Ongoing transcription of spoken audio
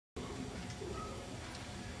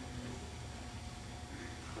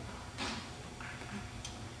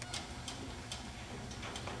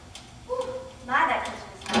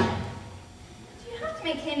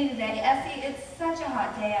me today, Essie? It's such a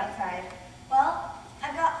hot day outside. Well,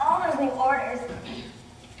 I got all those new orders.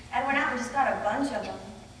 I went out and just got a bunch of them.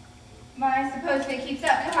 I suppose if it keeps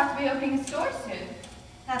up, you'll have to be opening a store soon.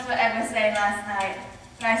 That's what Ed was saying last night.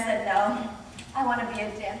 But I said no. I want to be a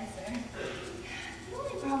dancer. The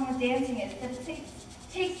only problem with dancing is that it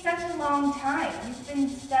takes such a long time. You've been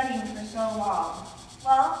studying for so long.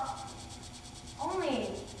 Well, only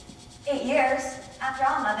 8 years. After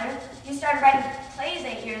all, Mother, you started writing plays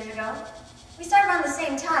 8 years ago. We started around the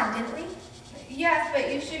same time, didn't we? Yes,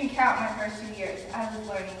 but you shouldn't count my first 2 years. I was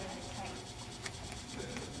learning how to type.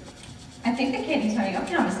 I think the candy's running up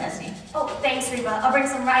now, Miss Essie. Oh, thanks, Reba. I'll bring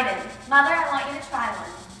some right in. Mother, I want you to try one.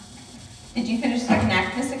 Did you finish the second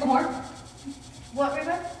act, Miss Sycamore? What,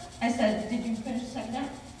 Reba? I said, did you finish the second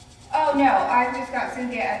act? Oh, no. I just got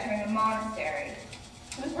Cynthia entering a monastery.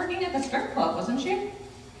 She was working at the strip club, wasn't she?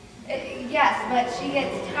 Yes, but she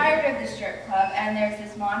gets tired of the strip club, and there's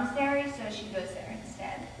this monastery, so she goes there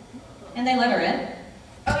instead. And they let her in?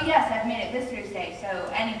 Oh, yes. I've made it Visitor's Day, so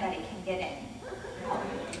anybody can get in.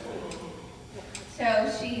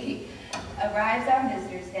 So she arrives on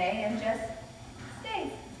Visitor's Day and just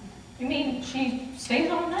stays. You mean she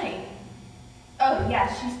stays all night? Oh, yeah,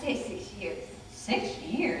 she stays 6 years. 6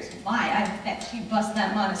 years? My, I bet she busted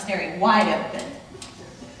that monastery wide open.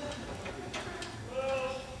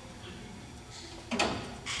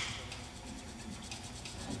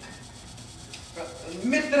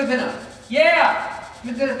 Mr. Lavina. Yeah!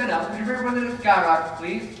 Mr. Lavina, would you bring one of the skyrockets,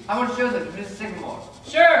 please? I want to show them to Mrs. Sycamore.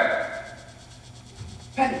 Sure!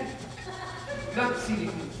 Penny, you got to see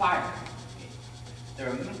these new fire. They're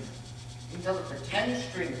amazing. You can sell it for 10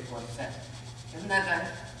 strings for a cent. Isn't that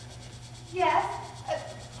nice? Yes.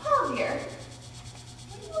 Paul, dear.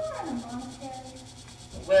 Were you ever in a monastery?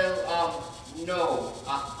 Well, no,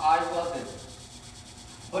 I wasn't.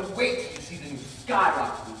 But wait till you see the new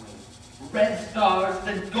skyrockets we made. Red stars,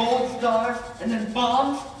 then gold stars, and then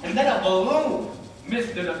bombs, and then a balloon.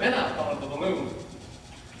 Mr. Lavina thought of the balloon.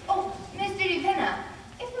 Oh, Mr. Dupina,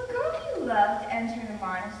 if a girl you loved entered a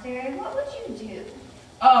monastery, what would you do?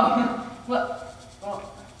 Oh, well,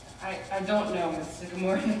 I don't know, Miss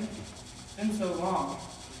Sycamore. It's been so long.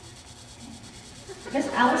 Miss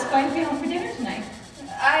Alice going to be home for dinner tonight?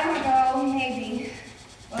 I don't know, maybe.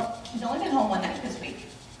 Well, she's only been home one night this week.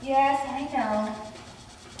 Yes, I know.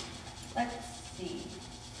 Let's see.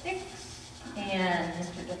 6, and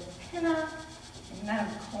Mr. DePina, and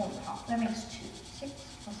Madame Kohlenhoff. That makes 2. 6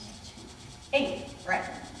 plus 2. 8, right.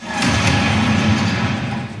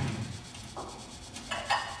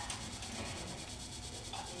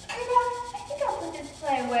 I think I'll put this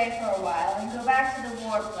play away for a while and go back to the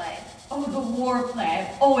war play. Oh, the war play.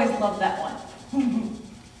 I've always loved that one.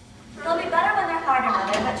 They'll be better when they're harder,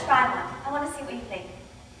 Mother, but try one. I want to see what you think.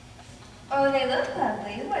 Oh, they look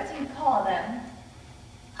lovely. What do you call them?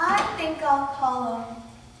 I think I'll call them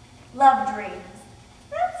Love Dreams.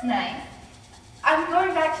 That's nice. I'm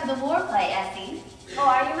going back to the war play, Essie. Oh,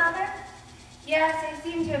 are you, Mother? Yes, I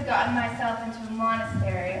seem to have gotten myself into a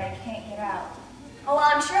monastery and I can't get out. Oh, well,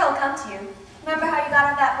 I'm sure it'll come to you. Remember how you got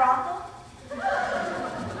out of that brothel?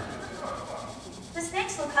 The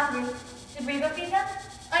snakes look hungry. Did Reba feed them?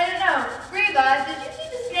 I don't know. Reba, did you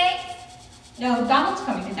feed the snakes? No, Donald's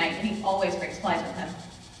coming tonight, and he always brings flies with him.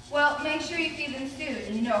 Well, make sure you feed them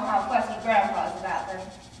soon. You know how fussy Grandpa's about them.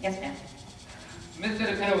 Yes, ma'am. Mr.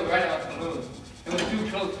 DePina was right about the balloon. It was too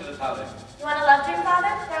close to the powder. You want a love dream,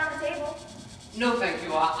 Father? They're on the table. No, thank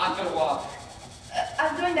you. I've got to walk.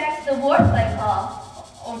 I'm going back to the war play, Paul.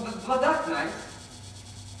 Oh, but that's nice.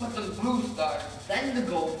 But the blue stars, then the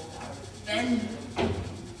gold stars, then...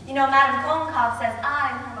 You know, Madame Kohlenhoff says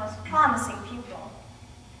I'm her most promising pupil.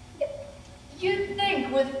 You'd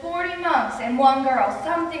think with 40 monks and 1 girl,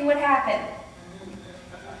 something would happen.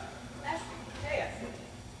 Hey, Essie.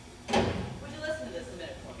 Would you listen to this a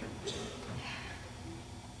minute for me?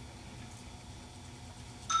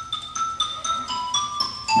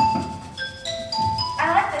 I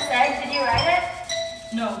like this egg. Did you write it?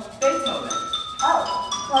 No, Beethoven.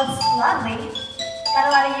 Oh, well, it's lovely. Got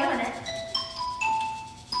a lot of you in it.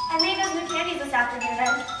 I made those new candies this afternoon,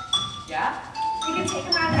 and Yeah? you can take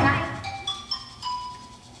them around tonight.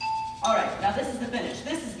 All right, now this is the finish.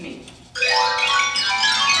 This is me.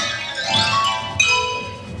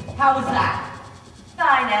 How was that?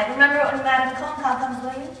 Fine, Ed. Remember when Madame Kohlenhoff comes,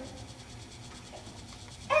 will you?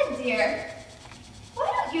 Ed, dear, why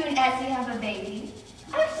don't you and Essie have a baby?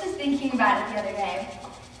 I was just thinking about it the other day.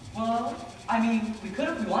 Well, I mean, we could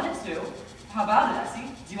if we wanted to. How about it, Essie?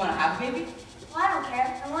 Do you want to have a baby? Well, I don't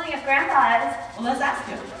care. I'm wondering if Grandpa is. Well, let's ask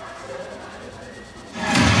him.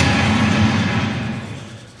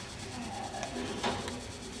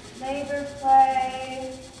 labor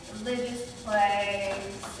play, religious play,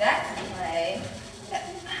 sex play.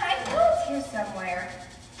 I know it's here somewhere.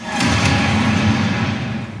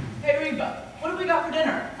 Hey, Reba, what have we got for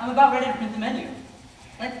dinner? I'm about ready to print the menu.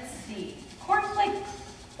 Let's see. Cornflakes,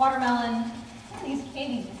 watermelon, some of these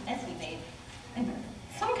candies Essie made, and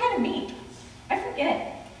some kind of meat. I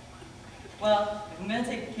forget. Well, if I'm going to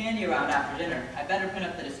take the candy around after dinner, I better print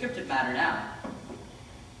up the descriptive matter now.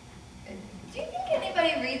 Do you think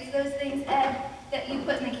anybody reads those things, Ed, that you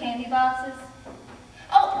put in the candy boxes?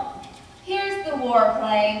 Oh, here's the war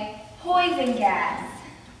play, Poison Gas.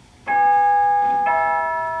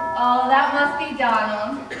 Oh, that must be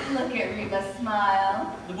Donald. Look at Reba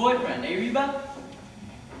smile. The boyfriend, eh, Reba?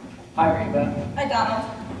 Hi, Reba. Hi, Donald.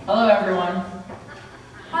 Hello, everyone.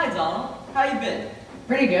 Hi, Donald. How you been?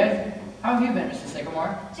 Pretty good. How have you been, Mrs.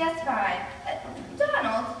 Sycamore? Just fine.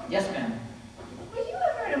 Donald, Yes, ma'am. were you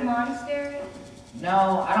ever at a monastery?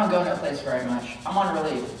 No, I don't go no place very much. I'm on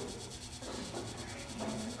relief.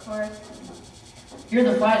 Of course. Here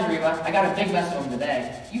are the flies, Reba. I got a big mess of them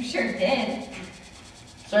today. You sure did.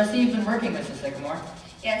 So I see you've been working, Mrs. Sycamore.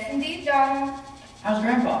 Yes, indeed, Donald. How's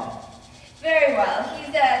Grandpa? Very well.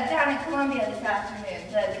 He's down at Columbia this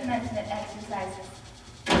afternoon, the commencement exercises.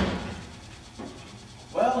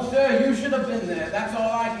 Well, sir, you should have been there. That's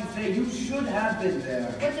all I can say. You should have been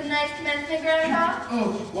there. What's a nice commencement, Grandpa?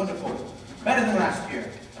 Oh, wonderful. Better than last year.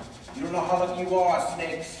 You don't know how lucky you are,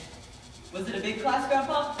 snakes. Was it a big class,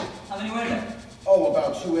 Grandpa? How many were there? Oh,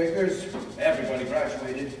 about 2 acres. Everybody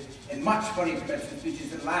graduated. And much funny commencement speeches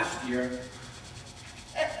than last year.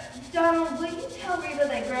 Donald, will you tell Reba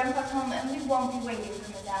that Grandpa's home and we won't be waiting for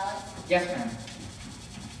Miss Alice? Yes, ma'am.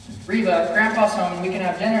 Reba, Grandpa's home and we can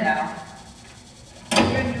have dinner now.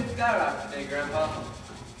 You're a new skyrock today, Grandpa.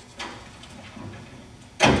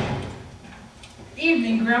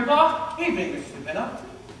 Evening, Grandpa. Evening, Mrs. Pinna.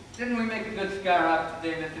 Didn't we make a good skyrock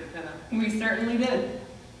today, Mrs. Pinna? We certainly did.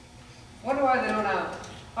 Wonder why they don't have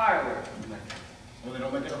fireworks. Well, they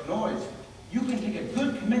don't make enough noise. You can take a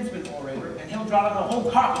good commencement orator, and he'll draw down a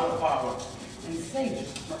whole cartload of fireworks. And save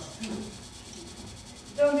just as much, too.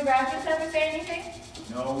 Don't the graduates ever say anything?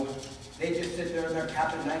 No, they just sit there in their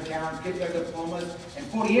cap and nightgowns, get their diplomas, and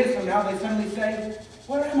 40 years from now, they suddenly say,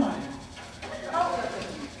 where am I? Oh,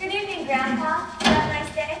 good evening, Grandpa. Did you have a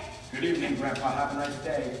nice day? Good evening, Grandpa. Have a nice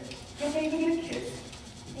day. Can't they even get a kiss?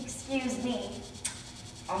 Excuse me.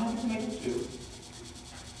 I'll have a tomato, too.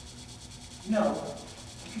 No,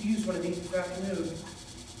 I could use one of these this afternoon.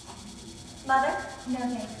 Mother? No,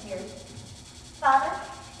 thanks, dear. Father?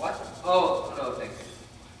 What? Oh, no, thanks.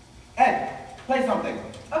 Ed, play something.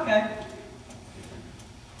 Okay.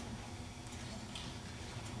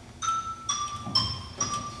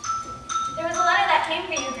 There was a letter that came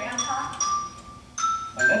for you, Grandpa.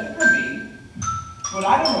 A letter for me? But I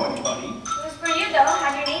don't know anybody. It was for you, though.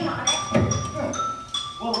 Had your name on it. Huh.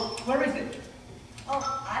 Well, where is it? Oh,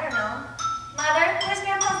 I don't know. Mother, where's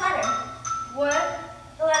Grandpa's letter? What?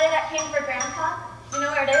 The letter that came for Grandpa? Do you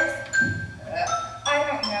know where it is? I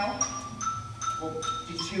don't know. Well,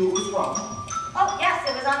 did you see what was wrong? Oh, yes,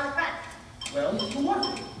 it was on the front. Well, who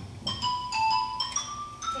was it?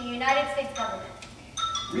 The United States government.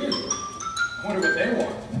 Really? I wonder what they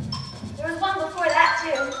want. There was one before that,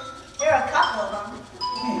 too. There are a couple of them.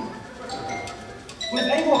 When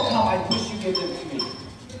they will come, I wish you gave them to me.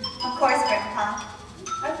 Of course, Grandpa.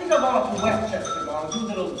 I think I'll go up to Westchester tomorrow and do a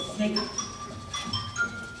little snake.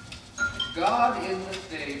 God is the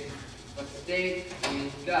state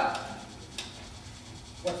is God.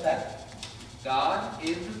 What's that? God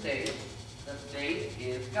is the state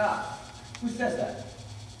is God. Who says that?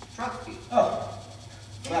 Trotsky. Oh,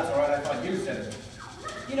 well, that's all right. I thought you said it.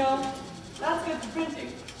 You know, that's good for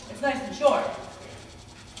printing. It's nice and short.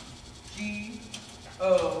 G-O-D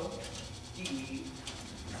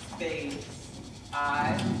space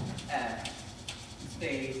I-S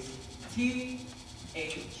space T-H-E.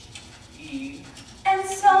 And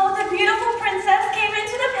so the beautiful princess came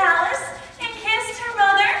into the palace and kissed her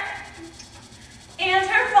mother and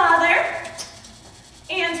her father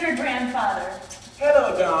and her grandfather.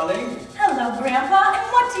 Hello, darling. Hello, Grandpa,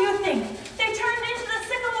 and what do you think? They turned into the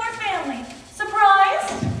Sycamore family.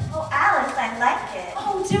 Surprised? Oh, Alice, I like it.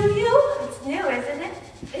 Oh, do you? It's new, isn't it?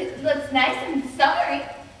 It looks nice and summery.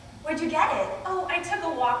 Where'd you get it? Oh, I took a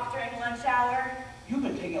walk during lunch hour. You've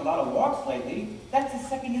been taking a lot of walks lately. That's the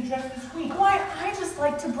second you dressed this week. Why, I just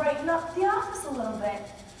like to brighten up the office a little bit.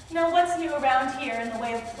 You know, what's new around here in the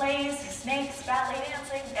way of plays, snakes, ballet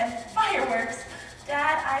dancing, and fireworks?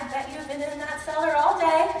 Dad, I bet you've been in that cellar all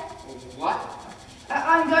day. What?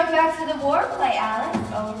 I'm going back to the war play, Alice.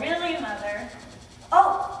 Oh, really, Mother?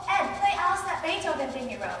 Oh, Ed, play Alice that Beethoven thing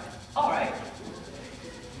you wrote. All right.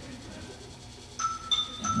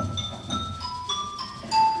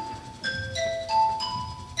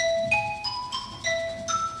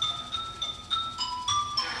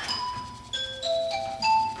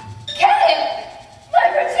 Kevin! My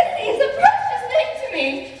virginity is a precious thing to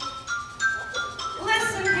me.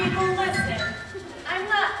 Listen, people, listen. I'm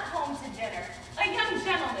not home to dinner. A young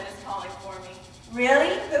gentleman is calling for me.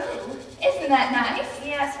 Really? Who? Isn't that nice?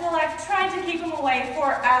 Yes, well, I've tried to keep him away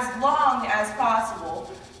for as long as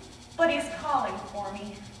possible, but he's calling for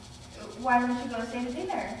me. Why don't you go stay to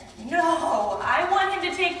dinner? No, I want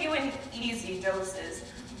him to take you in easy doses.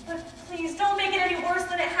 But please, don't make it any worse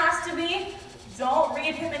than it has to be. Don't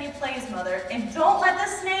read him any plays, Mother, and don't let the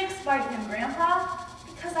snakes bite him, Grandpa,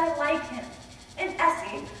 because I like him. And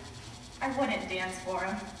Essie, I wouldn't dance for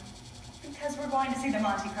him, because we're going to see the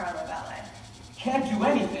Monte Carlo ballet. Can't do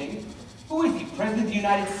anything. Who is he, President of the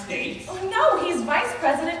United States? Oh, no, he's Vice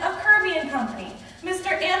President of Kirby and Company,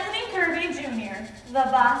 Mr. Anthony Kirby Jr., The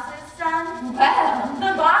boss's son? Well,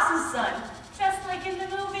 the boss's son, just like in the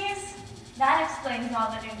movies. that explains all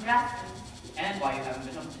the new dresses. And why you haven't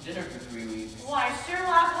been home to dinner for 3 weeks. Why,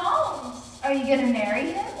 Sherlock Holmes. Are you gonna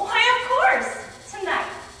marry him? Why, of course, tonight.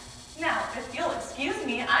 Now, if you'll excuse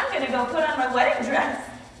me, I'm gonna go put on my wedding dress.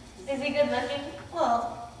 Is he good looking?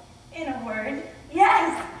 Well, in a word,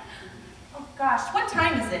 yes. Oh gosh, what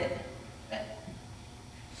time is it?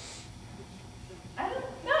 I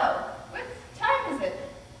don't know. What time is it?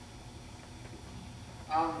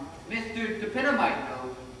 Mr. DePinna might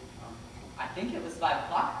know. I think it was 5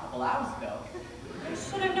 o'clock a couple hours ago. I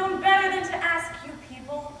should have known better than to ask you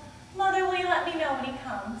people. Mother, will you let me know when he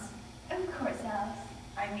comes? Of course, Alice.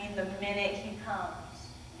 I mean the minute he comes.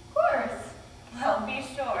 Of course. Well, be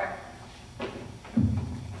sure.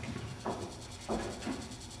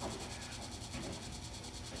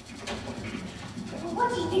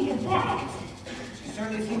 What do you think of that? She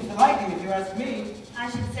certainly seems to like him, if you ask me. I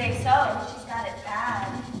should say so. She's got it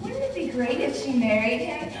bad. Wouldn't it be great if she married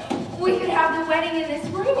him? We could have the wedding in this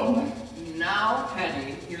room. Now,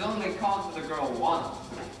 Penny, he's only called for the girl once.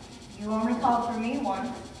 You only called for me once.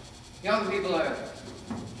 Young people are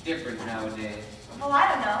different nowadays. Oh, I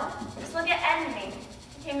don't know. Just look at Ed and me.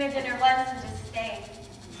 He came to dinner once and just stayed.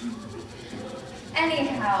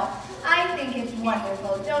 Anyhow, I think it's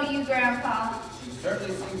wonderful, don't you, Grandpa? She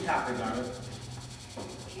certainly seems happy about it.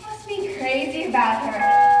 He must be crazy about her.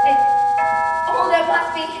 Oh, that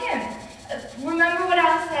must be him. Remember what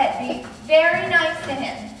I said. Be very nice to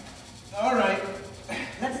him. All right.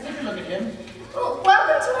 Let's take a look at him. Well,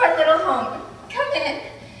 welcome to our little home. Come in.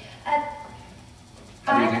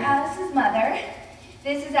 How do you I'm do? Alice's mother.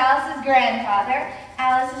 This is Alice's grandfather,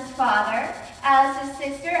 Alice's father, Alice's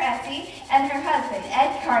sister, Essie, and her husband,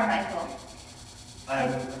 Ed Carmichael. I'm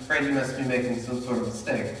afraid you must be making some sort of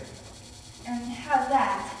mistake. And how's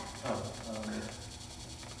that? Oh,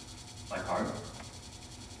 my card?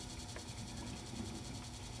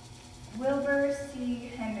 Wilbur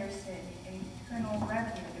C. Henderson, Internal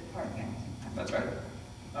Revenue Department. That's right.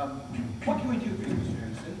 What can we do for you, Mr.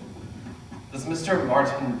 Henderson? Does Mr.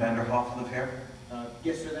 Martin Vanderhoff live here?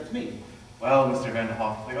 Yes, sir, that's me. Well, Mr.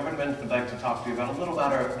 Vanderhoff, the government would like to talk to you about a little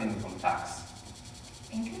matter of income tax.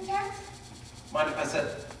 Income tax? Mind if I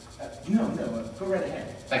sit? No, go right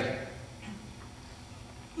ahead. Thank you.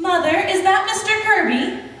 Mother, is that Mr.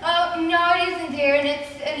 Kirby? Oh, no, it isn't, dear, and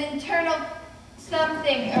it's an internal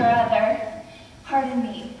something or other. Pardon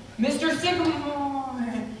me. Mr. Sycamore!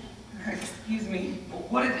 Excuse me.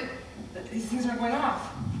 What is it? These things aren't going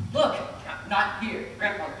off. Look, not here.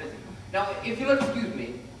 Grandpa's busy. Now, if you'll excuse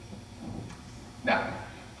me. Now,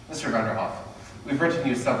 Mr. Vanderhoff, we've written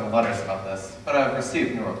you several letters about this, but I've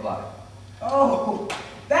received no reply. Oh,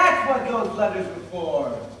 that's what those letters were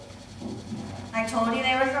for. I told you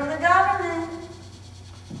they were from the government.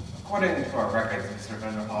 According to our records, Mr.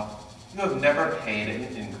 Vanderhoff, you have never paid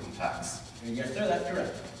an income tax. Yes, sir, that's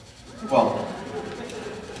correct. Well,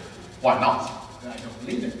 why not? I don't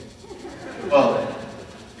believe it. Well,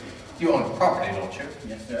 you own property, don't you?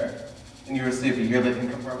 Yes, sir, And you receive a yearly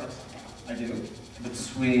income permit? I do.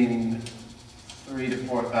 Between $3,000 to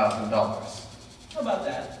 $4,000. How about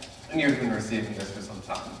that? And you've been receiving this for some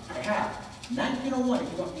time. I have. 1901,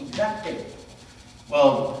 if you want the exact date.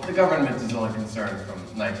 Well, the government is only concerned from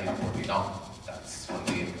 1949. That's when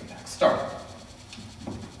the income tax started.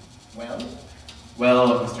 Well,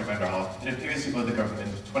 Well, Mr. Vanderhoff, it appears you owe the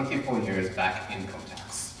government 24 years back income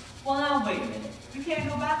tax. Well, now, wait a minute. You can't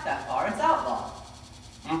go back that far. It's outlawed.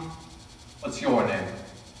 What's your name?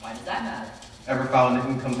 Why does that matter? Ever file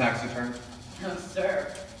an income tax return? No,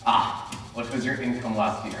 sir. Ah, what was your income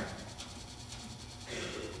last year?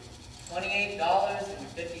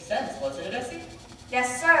 $28.50, wasn't it, Essie?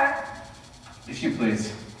 Yes, sir. If you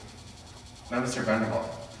please. Now, Mr. Vanderbilt,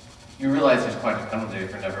 you realize there's quite a penalty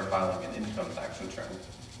for never filing an income tax return.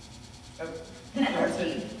 Mr.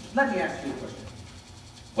 Harrison, let me ask you a question.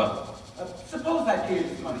 Well, Suppose I pay you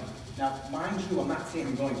this money. Now, mind you, I'm not saying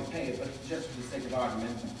I'm going to pay it, but just for the sake of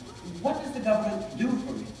argument, what does the government do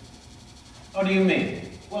for me? what do you mean?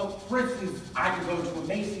 Well, for instance, I can go to a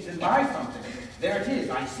Macy's and buy something. There it is,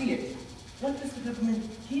 I see it. What does the government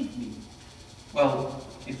give me? Well,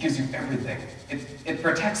 it gives you everything. It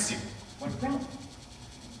protects you. What from?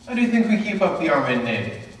 How do you think we keep up the Army and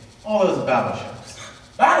Navy? All those battleships.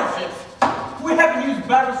 Battleships? We haven't used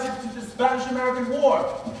battleships since the Spanish-American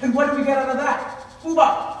War. And what did we get out of that?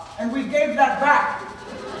 Cuba. And we gave that back.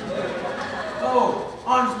 Oh,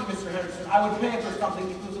 honestly, Mr. Henderson, I would pay for something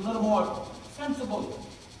if it was a little more sensible.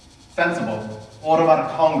 Sensible? Well, what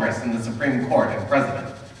about a Congress and the Supreme Court and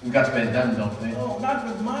President? We've got to pay them, don't we? Oh, not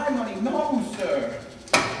with my money, no, sir.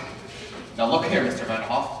 Now look here, Mr. Van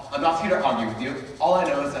Hoff. I'm not here to argue with you. All I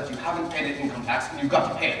know is that you haven't paid an income tax and you've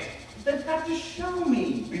got to pay it. They've got to show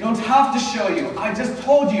me. We don't have to show you. I just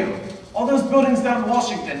told you. All those buildings down in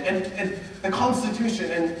Washington and the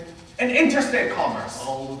Constitution and interstate commerce.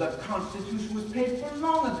 Oh, the Constitution was paid for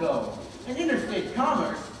long ago. And interstate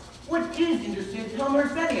commerce? What is interstate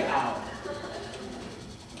commerce anyhow?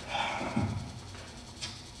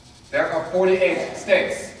 There are 48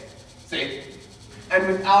 states. See? And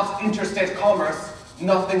without interstate commerce,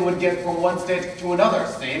 nothing would get from one state to another,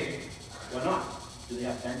 see? Why not? Do they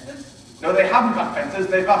have fences? No, they haven't got fences,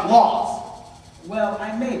 they've got laws. Well,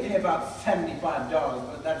 I may pay about $75,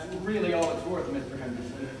 but that's really all it's worth, Mr.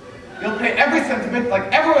 Henderson. You'll pay every cent of it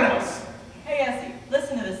like everyone else. Hey, Essie,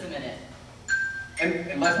 listen to this a minute.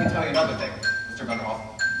 And let me tell you another thing, Mr. Vanderhoff.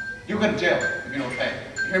 You'll go to jail if you don't pay.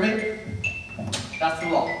 You hear me? That's the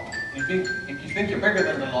law. If you think you're bigger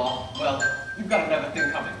than the law, well, you've got another thing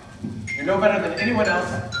coming. You're no better than anyone else,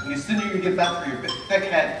 and the sooner you get that through your thick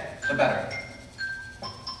head, the better.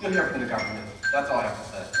 You'll hear from the government. That's all I have to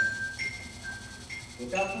say.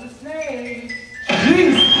 Look out for the snakes.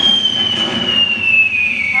 Jeez!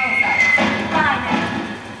 How's that?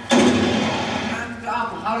 And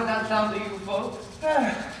how did that sound to you folks?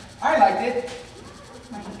 I liked it.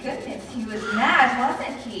 My goodness, he was mad,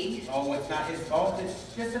 wasn't he? Oh, it's not his fault.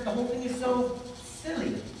 It's just that the whole thing is so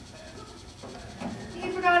silly. He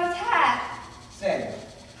forgot his hat. Say,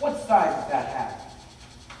 what size is that hat?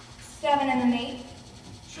 7 and an 8.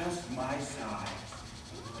 Just my size.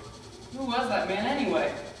 Who was that man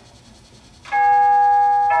anyway?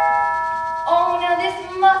 Oh, now this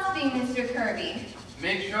must be Mr. Kirby.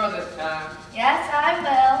 Make sure this time. Yes, I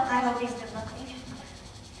will. I hope he's good looking.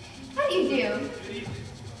 How do you do?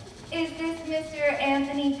 Is this Mr.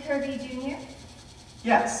 Anthony Kirby Jr.?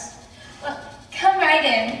 Yes. Well, come right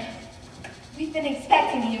in. We've been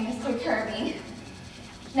expecting you, Mr. Kirby.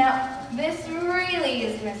 Now, this really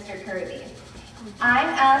is Mr. Kirby. I'm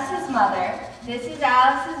Alice's mother. This is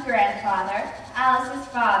Alice's grandfather, Alice's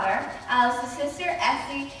father, Alice's sister,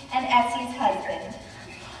 Essie, and Essie's husband.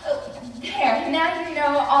 Oh, there, now you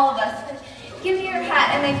know all of us. Give me your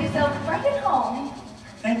hat and make yourself right at home.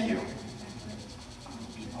 Thank you.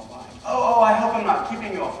 Oh, I hope I'm not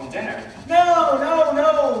keeping you all from dinner. No, not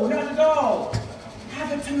at all.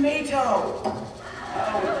 Have a tomato.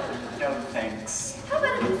 Oh, no thanks. How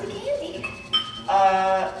about a piece of candy?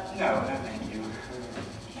 No, thank you.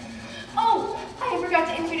 Oh, I forgot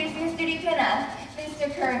to introduce Mr. DePinna.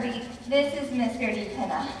 Mr. Kirby, this is Mr.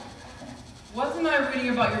 DePinna. Wasn't I reading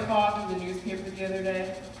about your father in the newspaper the other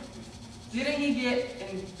day? Didn't he get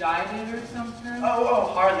indicted or something?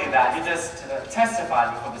 Oh, hardly that. He just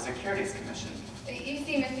testified before the Securities Commission. You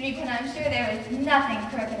see, Mr. DePinna, I'm sure there was nothing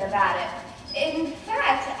crooked about it. In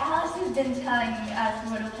fact, Alice has been telling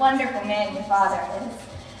us what a wonderful man your father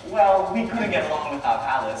is. Well, we couldn't get along without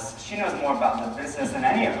Alice. She knows more about the business than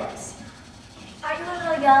any of us. Are you a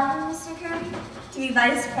little young, Mr. Kirby, to be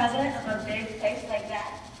vice president of a big place like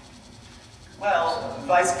that? Well,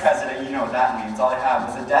 vice president, you know what that means. All I have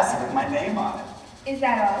is a desk with my name on it. Is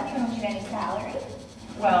that all? You don't get any salary?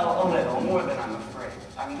 Well, a little. More than I'm afraid.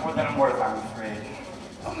 More than I'm worth, I'm afraid.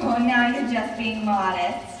 Oh, now you're just being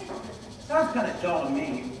modest. Sounds kind of dull to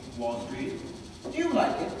me, Wall Street. Do you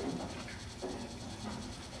like it?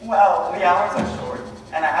 Well, the hours are short,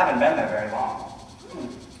 and I haven't been there very long.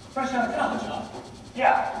 Fresh out of college, huh?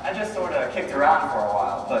 Yeah, I just sort of kicked around for a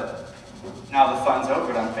while, but now the fun's over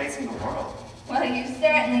and I'm facing the world. Well, you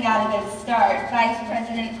certainly got a good start, vice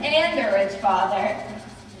president and a rich father.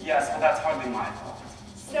 Yes, but that's hardly my fault.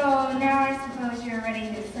 So now I suppose you're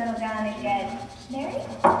ready to settle down and get married?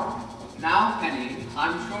 Now, Penny,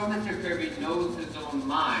 I'm sure Mr. Kirby knows his own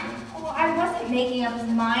mind. Oh, I wasn't making up his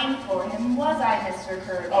mind for him, was I, Mr.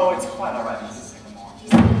 Kirby? Oh, it's quite all right, Mrs. Sycamore.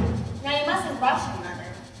 Now you mustn't rush him, Mother.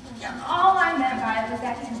 All I meant by it was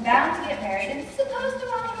that he's bound to get married and supposed to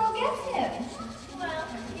want to go get him. Well,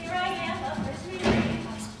 here I am, up for 3 days.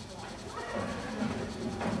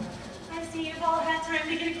 I see you've all had time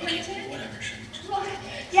to get acquainted. Well,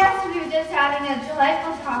 yes, we were just having a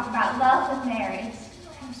delightful talk about love and marriage.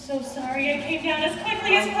 I'm so sorry I came down as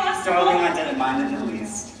quickly as possible. Darling, I didn't mind in the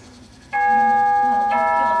least. Well, if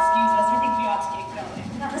you'll excuse us, I think we ought to get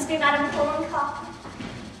going. That must be Madame Collencock.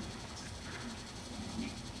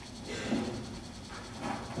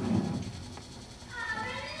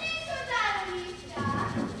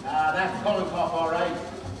 That's Kolokov, all right.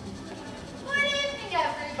 Good evening,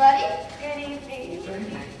 everybody. Good evening.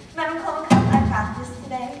 Madame Collencock, I practiced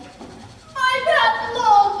today. I'm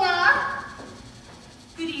Pavlova.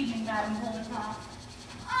 Good evening, Madame Kolnikov.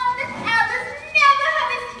 Oh, Miss Alice never had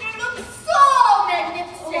a skirt look so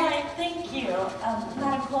magnificent. Why, thank you.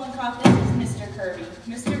 Madame Kolnikov, this is Mr. Kirby.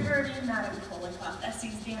 Mr. Kirby, Madame Kolnikov,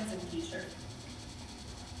 Essie's dancing teacher.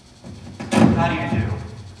 How do you do?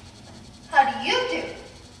 How do you do?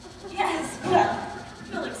 Yes, well,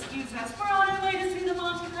 you'll excuse us. We're on our way to see the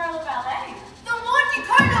Monte Carlo Ballet. The Monte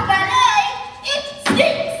Carlo Ballet? It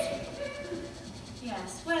stinks.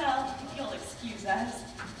 Yes, well, if you'll excuse us.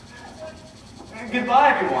 Goodbye,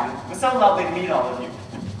 everyone. It was so lovely to meet all of you.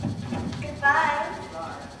 Goodbye.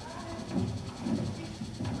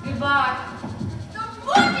 Goodbye. The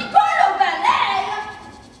Monte Carlo Ballet?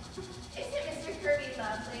 Isn't Mr. Kirby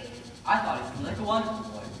lovely? I thought he seemed like a wonderful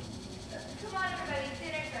boy. Come on, everybody,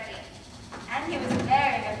 dinner's ready. And he was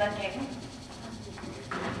very good looking.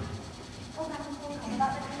 Oh, Madame Collencock,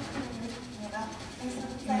 about the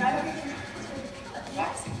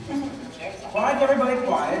Yes. Quiet, everybody,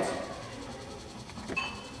 quiet.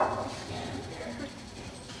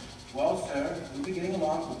 Well, sir, we've been getting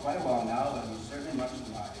along for quite a while now, and we're certainly much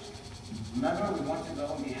obliged. Remember, we want to go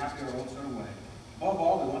and be happy our own sort of way. Above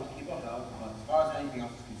all, we want to keep our health, but as far as anything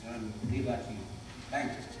else is concerned, we'll leave that to you.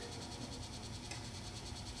 Thank you.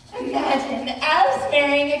 Imagine Alice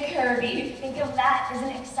marrying a Kirby. Think of that. Isn't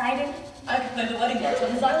it exciting? I could play the wedding march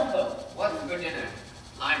on the xylophone. What's for dinner?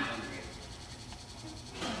 I'm hungry.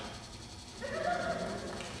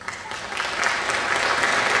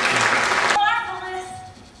 Marvelous!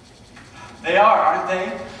 They are, aren't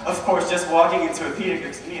they? Of course, just walking into a theater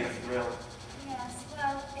gives me a thrill. Yes,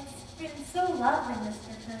 well, it's been so lovely,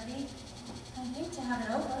 Mr. Kirby. I hate to have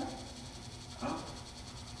it over. Oh?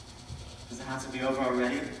 Does it have to be over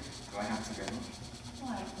already? Do I have to go?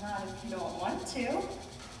 Why not if you don't want to?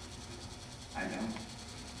 I don't.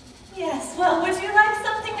 Yes, well, would you like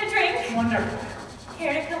something to drink? Wonderful.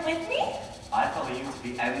 Care to come with me? I follow you to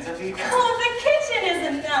the ends of the earth. Oh, the kitchen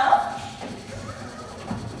is enough.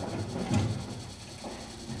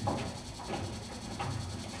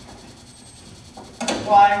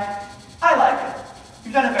 Why, I like it.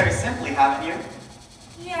 You've done it very simply, haven't you?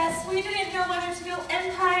 Yes, we didn't know whether to go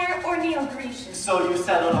Empire or Neo-Grecian. So you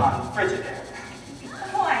settled on Frigidaire.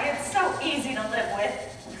 Why, it's so easy to live with.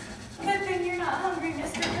 Good thing you're not hungry,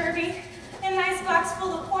 Mr. Kirby. An icebox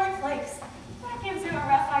full of cornflakes. That gives you a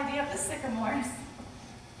rough idea of the sycamores.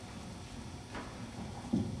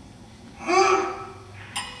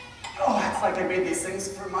 Oh, it's like I made these things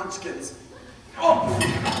for munchkins. Oh!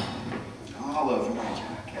 All over my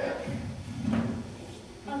jacket.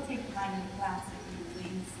 I'll take mine in glass if you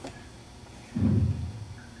please.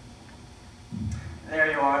 There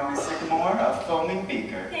you are, Miss Sycamore, a foaming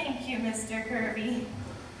beaker. Thank you, Mr. Kirby.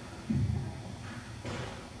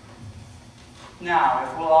 Now,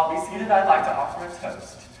 if we'll all be seated, I'd like to offer a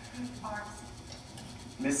toast. Ours.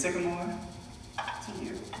 Miss Sycamore, to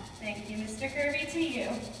you. Thank you, Mr. Kirby, to you.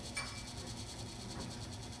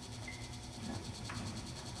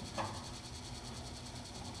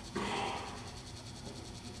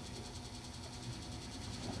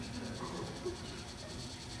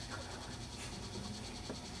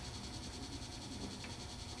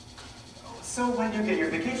 So when do you get your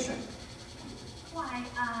vacation? Why,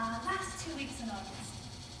 last 2 weeks in August.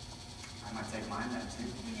 I might take mine then, too.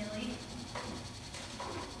 Really?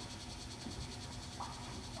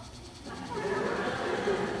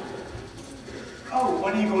 Oh,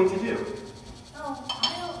 what are you going to do? Oh, I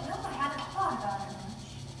don't know. I haven't thought about it much.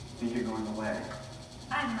 Think you're going away?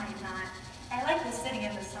 I might not. I like the city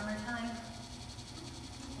in the summertime.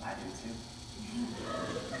 I do, too.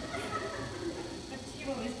 But you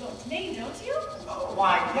always go to Maine, don't you? Oh,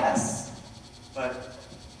 why, yes. But,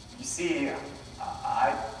 you see,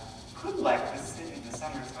 I could like the city in the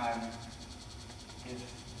summertime if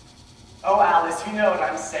Oh, Alice, you know what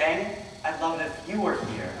I'm saying. I'd love it if you were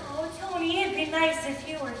here. Oh, Tony, it'd be nice if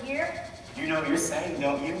you were here. You know what you're saying,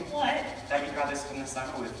 don't you? What? That you'd rather spend the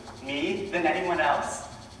summer with me than anyone else.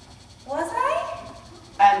 Was I?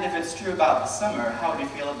 And if it's true about the summer, how would you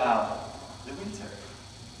feel about the winter?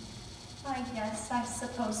 I guess, I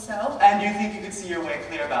suppose so. And do you think you could see your way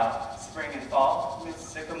clear about spring and fall, Miss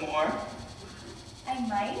Sycamore? I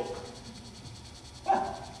might.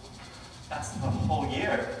 Well, that's the whole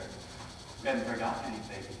year. We haven't forgotten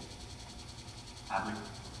anything, have we?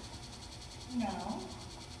 No.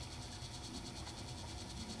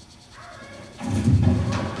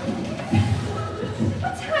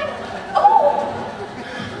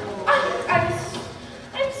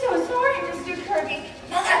 I'm so sorry, Mr. Kirby.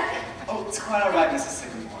 Oh, it's quite all right, Mrs.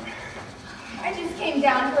 Sycamore. I just came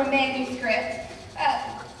down for a manuscript.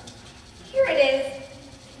 Here it is.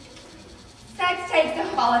 Sex takes a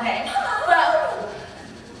holiday. Well,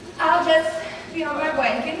 I'll just be on my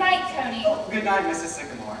way. Good night, Tony. Oh, good night, Mrs.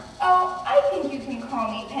 Sycamore. Oh, I think you can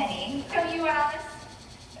call me Penny. Don't you, Alice?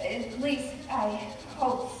 At least, I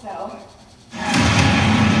hope so.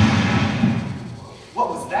 What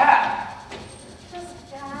was that?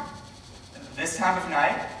 Just that. This time of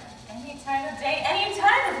night? Any time of day, any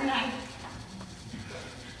time of night.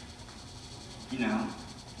 You know,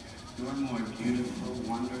 you're more beautiful,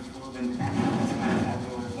 wonderful than anyone I've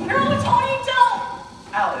ever... No, Tony, don't!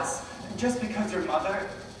 Alice, just because your mother...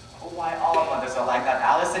 Why, all mothers are like that,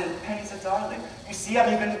 Alice, and Penny's a darling. You see,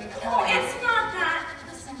 I've even No, called her... it's not that.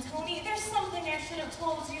 Listen, Tony, there's something I should have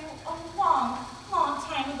told you a long, long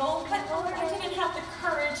time ago, but I didn't have the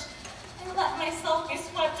courage. I let myself be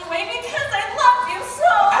swept away because I loved you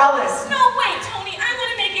so. Alice! No, wait, Tony, I'm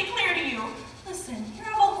going to make it clear to you. Listen,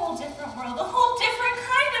 you're of a whole different world, a whole different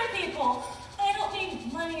kind of people. I don't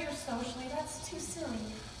need money or socially, that's too silly.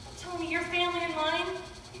 But Tony, your family and mine,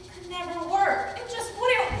 it could never work. It just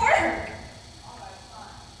wouldn't work.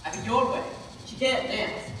 I think your way. She can't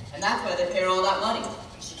dance, and that's why they pay her all that money.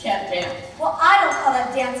 She can't dance. Well, I don't call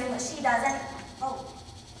that dancing what she does. And oh,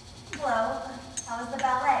 hello. How was the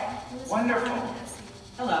ballet? Wonderful.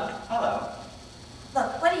 Hello. Hello.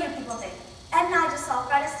 Look, what do you people think? Ed and I just saw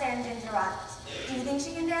Fred Astaire and Ginger Rogers. Do you think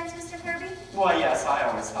she can dance, Mr. Kirby? Why, yes, I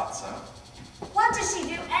always thought so. What does she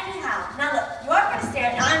do anyhow? Now look, you're Fred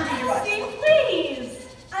Astaire and I'm Ginger Rogers. Essie, please.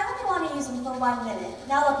 I only want to use them for 1 minute.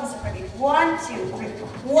 Now look, Mr. Kirby. 1, 2, 3.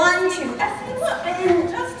 1, 2. Essie, look,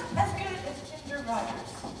 they're just as good as Ginger Rogers.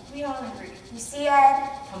 We all agree. You see,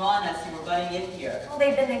 Ed? Come on, Essie, we're butting in here. Well,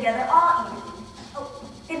 they've been together all evening. Oh,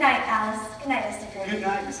 good night, Alice. Good night, Mr. Kirby. Good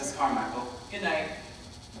night, Mrs. Carmichael. Good night.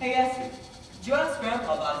 Hey, Essie, did you ask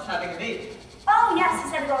Grandpa about us having a baby? Oh, yes, he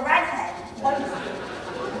said to go right ahead.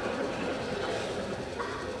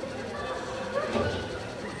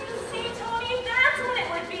 See, Tony, that's what it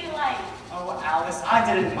would be like. Oh, Alice,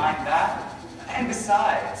 I didn't mind that. And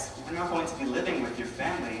besides, we're not going to be living with your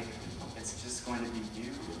family. It's just going to be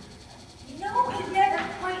you. No, it never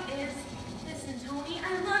quite is. Listen, Tony,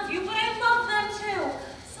 I love you, but I love them too.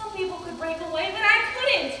 Some people could break away, but I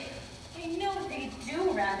couldn't. I know they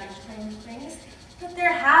do rather strange things, but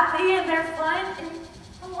they're happy and they're fun, and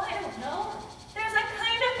oh, I don't know. There's a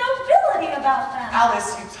kind of nobility about them.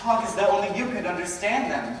 Alice, you talk as though only you could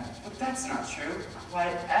understand them. But that's not true.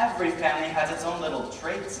 Why, every family has its own little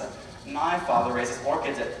traits. My father raises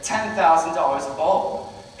orchids at $10,000 a bulb.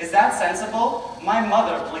 Is that sensible? My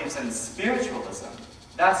mother believes in spiritualism.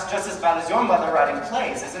 That's just as bad as your mother writing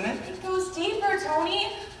plays, isn't it? It goes deeper,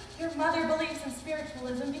 Tony. Your mother believes in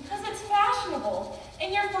spiritualism because it's fashionable.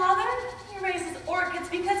 And your father, he raises orchids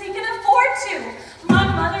because he can afford to. My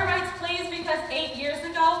mother writes plays because 8 years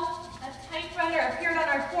ago, a typewriter appeared on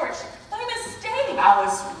our porch by mistake.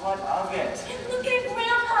 Alice, what of it? And look at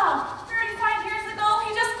Grandpa. 35 years ago,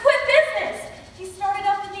 he just quit business. He started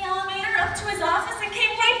up in the elevator, up to his office, and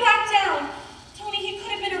came right back down. Tony, he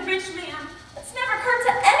could have been a rich man. It's never occurred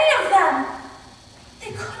to any of them.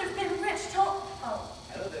 They could have been rich, Tony. Oh.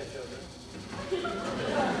 Hello there, children.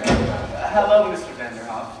 Hello, Mr.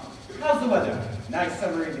 Vanderhoff. How's the weather? Nice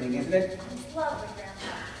summer evening, isn't it? It's lovely,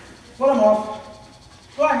 Grandpa. Well, I'm off.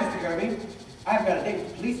 Goodbye, Mr. Kirby. I've got a date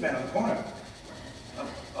with a policeman on the corner.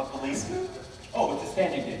 A policeman? Oh, it's a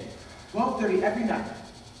standing date. 12:30 every night.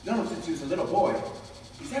 Known him since he was a little boy.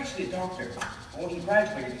 He's actually a doctor. When he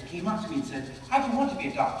graduated, he came up to me and said, I don't want to be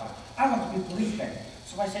a doctor. I want to be a policeman.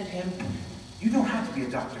 So I said to him, you don't have to be a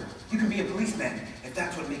doctor. You can be a policeman if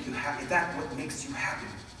that's what makes you happy. If that's what makes you happy.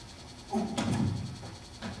 Ooh.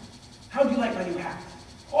 How do you like my new hat?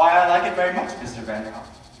 Why, I like it very much, Mr. Vanderhoff.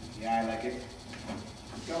 Yeah, I like it.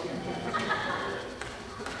 Go.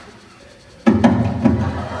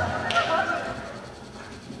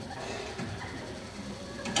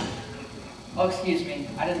 Oh, excuse me.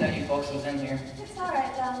 I didn't know you folks was in here. It's all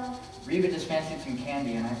right, Donald. Reba just fancied some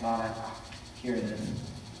candy, and I thought here it is.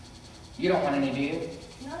 You don't want any, do you?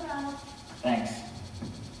 No, Donald. Thanks.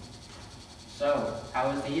 So, how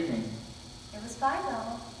was the evening? It was fine,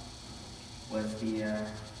 Donald. Was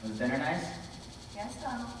dinner nice? Yes,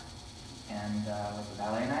 Donald. And was the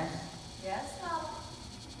ballet nice? Yes, Donald.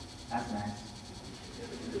 That's nice.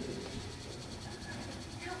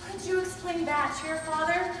 Now, could you explain that to your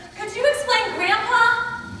father? Could you explain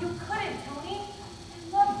Grandpa? You couldn't, Tony. I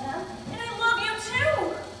love them, and I love you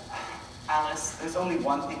too. Alice, there's only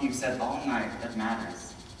one thing you've said all night that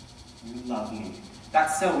matters. You love me.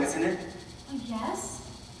 That's so, isn't it? Yes.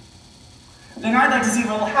 Then I'd like to see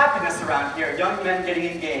a little happiness around here. Young men getting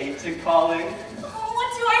engaged and calling. What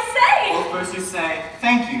do I say? Well, first you say,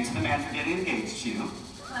 thank you to the man for getting engaged to you.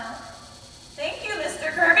 Well, thank you,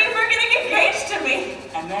 Mr. Kirby, for getting engaged to me.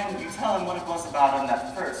 And then you tell him what it was about him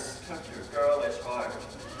that first took your girlish heart.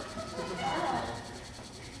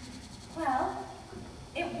 Well,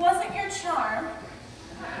 it wasn't your charm,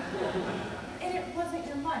 and it wasn't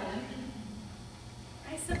your money.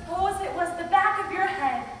 I suppose it was the back of your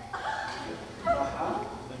head. Uh-huh.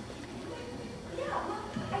 Yeah,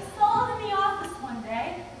 I saw it in the office one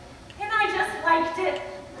day, and I just liked it.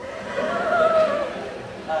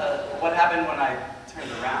 What happened when I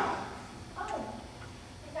turned around? Oh,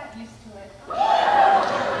 I got used to it.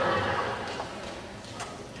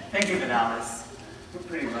 Thank you, then, Alice. We're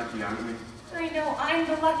pretty lucky, aren't we? I know I'm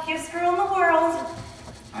the luckiest girl in the world.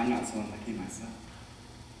 I'm not so unlucky myself.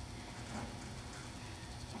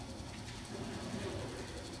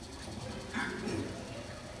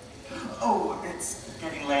 Oh, it's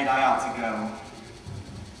getting late. I ought to go.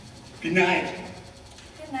 Good night.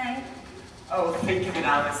 Good night. Oh, think of it,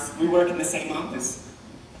 Alice. We work in the same office.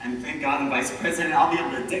 And thank God I'm vice president. I'll be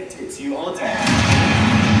able to dictate to you all day.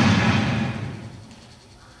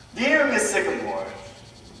 Dear Miss Sycamore,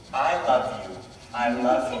 I love you. I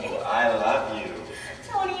love you. I love you.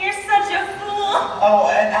 Tony, you're such a fool.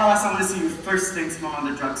 Oh, and Alice, I want to see you first thing tomorrow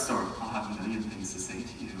in the drugstore. I'll have a million things to say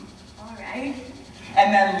to you. All right.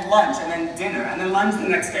 And then lunch, and then dinner, and then lunch the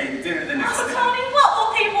next day, and dinner the next Oh, day. Tony, what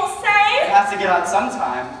will people say? It has to get out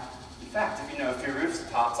sometime. In fact, if your roof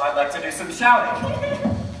pops, I'd like to do some shouting.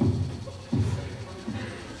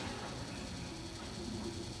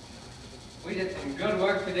 We did some good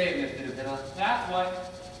work today, Mr. DePilla. That's what.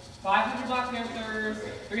 500 Black Panthers,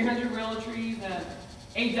 300 willow trees, and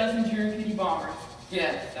 8 dozen Juror Kitty bombers.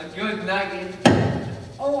 Yes, a good night.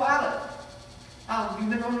 Oh, Alice. Alice, you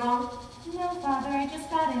been home long? No, Father, I just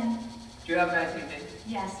got in. Did you have a nice evening?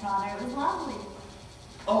 Yes, Father, it was lovely.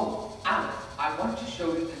 Oh, Alice, I want to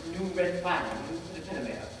show you this new red flag Mr. DePilla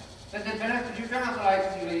made up. Mr. DePilla, could you turn off the lights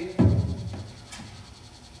as you leave?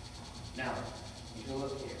 Now, if you'll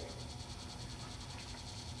look here.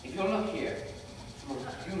 If you'll look here, it's the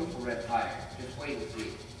most beautiful red fire. Just wait and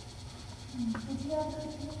see. Did you have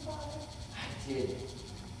those things, Father? I did.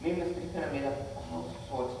 Me and Mr. DePilla made up all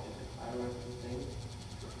sorts of different fireworks and things.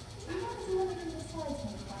 Why does you ever do the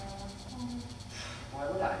swordsman fireworks, Father? Why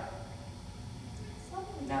would I?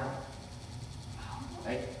 Something. Now.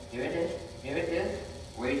 Wait, here it is. Here it is.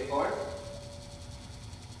 Wait for it.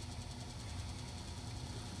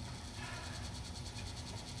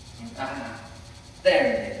 Ah, there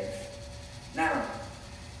it is. Now,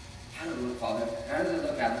 how does it look, Father? How does it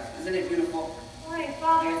look, Alice? Isn't it beautiful? Why,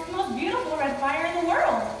 Father, it's the most beautiful red fire in the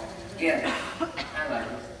world. Yes, I like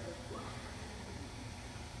it.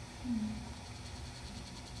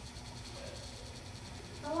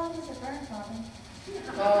 How long does it burn, Father?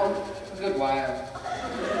 Oh, a good while.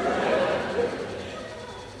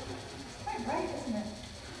 It's quite bright, isn't it?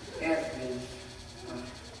 Yes, it is.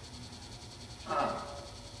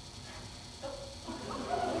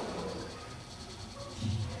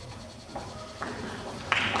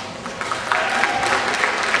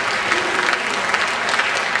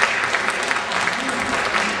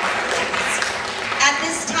 At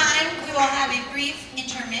this time, we will have a brief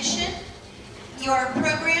intermission. Your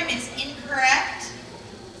program is incorrect.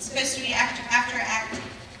 It's supposed to be after Act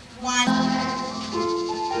 1.